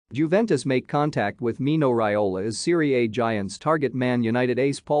Juventus make contact with Mino Raiola as Serie A giants target Man United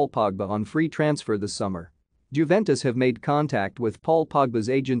ace Paul Pogba on free transfer this summer. Juventus have made contact with Paul Pogba's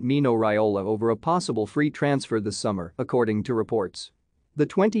agent Mino Raiola over a possible free transfer this summer, according to reports. The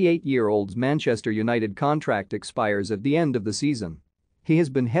 28-year-old's Manchester United contract expires at the end of the season. He has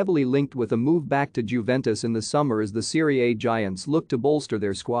been heavily linked with a move back to Juventus in the summer as the Serie A giants look to bolster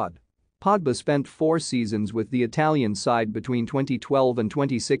their squad. Pogba spent 4 seasons with the Italian side between 2012 and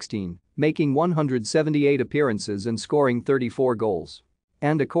 2016, making 178 appearances and scoring 34 goals.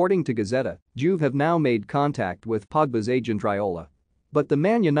 And according to Gazzetta, Juve have now made contact with Pogba's agent Raiola. But the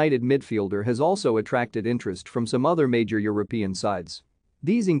Man United midfielder has also attracted interest from some other major European sides.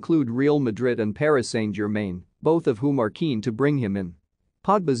 These include Real Madrid and Paris Saint-Germain, both of whom are keen to bring him in.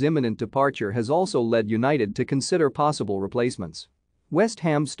 Pogba's imminent departure has also led United to consider possible replacements. West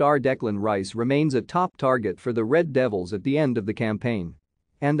Ham star Declan Rice remains a top target for the Red Devils at the end of the campaign.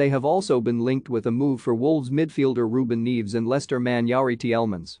 And they have also been linked with a move for Wolves midfielder Ruben Neves and Leicester man Youri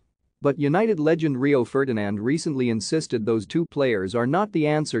Tielemans. But United legend Rio Ferdinand recently insisted those two players are not the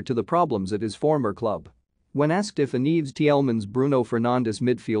answer to the problems at his former club. When asked if a Neves-Tielemans-Bruno Fernandes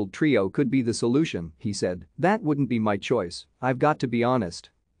midfield trio could be the solution, he said, "That wouldn't be my choice, I've got to be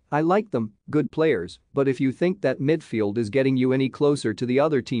honest. I like them, good players, but if you think that midfield is getting you any closer to the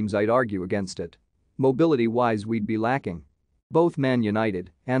other teams, I'd argue against it. Mobility-wise, we'd be lacking." Both Man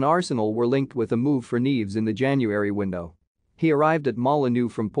United and Arsenal were linked with a move for Neves in the January window. He arrived at Molineux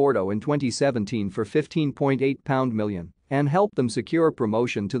from Porto in 2017 for £15.8 million and helped them secure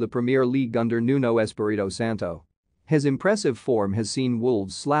promotion to the Premier League under Nuno Espirito Santo. His impressive form has seen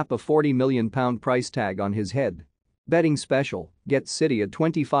Wolves slap a £40 million price tag on his head. Betting special, get City at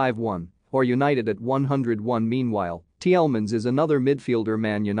 25-1 or United at 101. Meanwhile, Tielemans is another midfielder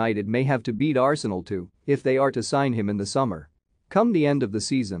Man United may have to beat Arsenal to if they are to sign him in the summer. Come the end of the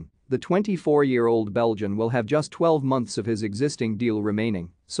season, the 24-year-old Belgian will have just 12 months of his existing deal remaining,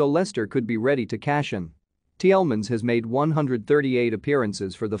 so Leicester could be ready to cash in. Tielemans has made 138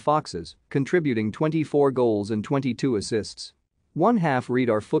 appearances for the Foxes, contributing 24 goals and 22 assists. Read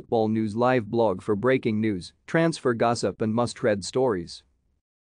our Football News live blog for breaking news, transfer gossip and must-read stories.